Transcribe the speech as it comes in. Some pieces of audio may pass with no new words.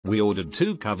We ordered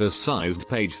 2 covers sized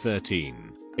page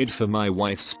 13. It for my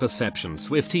wife's Perception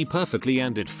Swifty perfectly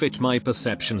and it fit my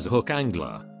Perception's hook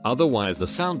angler, otherwise the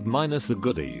sound minus the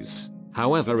goodies.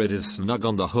 However, it is snug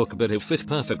on the hook but it fit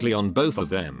perfectly on both of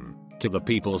them. To the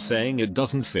people saying it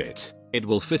doesn't fit, it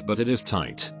will fit but it is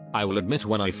tight. I will admit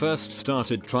when I first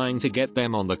started trying to get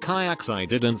them on the kayaks I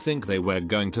didn't think they were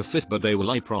going to fit, but they will,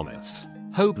 I promise.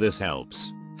 Hope this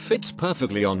helps. Fits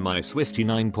perfectly on my Swifty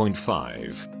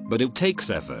 9.5, but it takes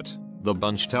effort. The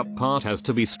bunched up part has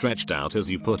to be stretched out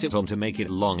as you put it on to make it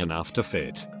long enough to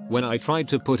fit. When I tried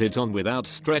to put it on without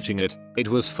stretching it, it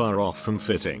was far off from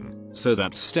fitting, so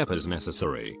that step is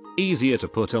necessary. Easier to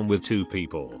put on with 2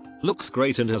 people. Looks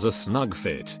great and has a snug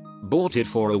fit. Bought it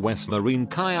for a West Marine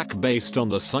kayak based on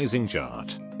the sizing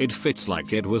chart. It fits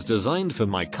like it was designed for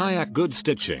my kayak. Good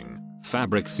stitching.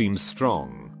 Fabric seems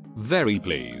strong. Very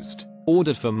pleased.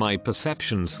 Ordered for my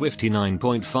Perception Swifty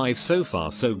 9.5. So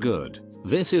far so good.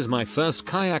 This is my first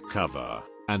kayak cover,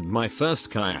 and my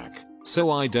first kayak, so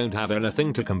I don't have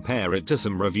anything to compare it to.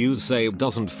 Some reviews say it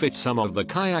doesn't fit some of the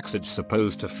kayaks it's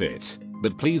supposed to fit,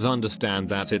 but please understand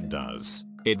that it does.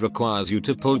 It requires you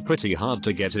to pull pretty hard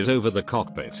to get it over the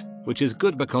cockpit, which is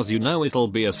good because you know it'll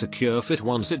be a secure fit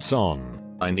once it's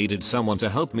on. I needed someone to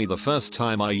help me the first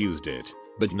time I used it,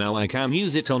 but now I can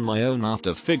use it on my own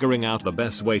after figuring out the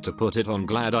best way to put it on.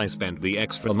 Glad I spent the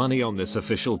extra money on this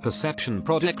official Perception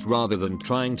product rather than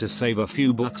trying to save a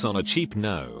few bucks on a cheap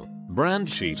brand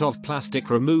sheet of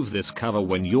plastic. Remove this cover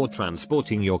when you're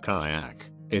transporting your kayak.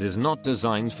 It is not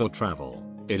designed for travel.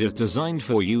 It is designed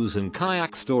for use in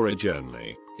kayak storage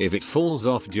only. If it falls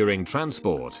off during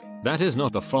transport, that is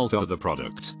not the fault of the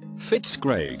product. Fits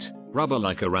great.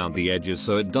 Rubber-like around the edges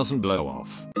so it doesn't blow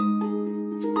off.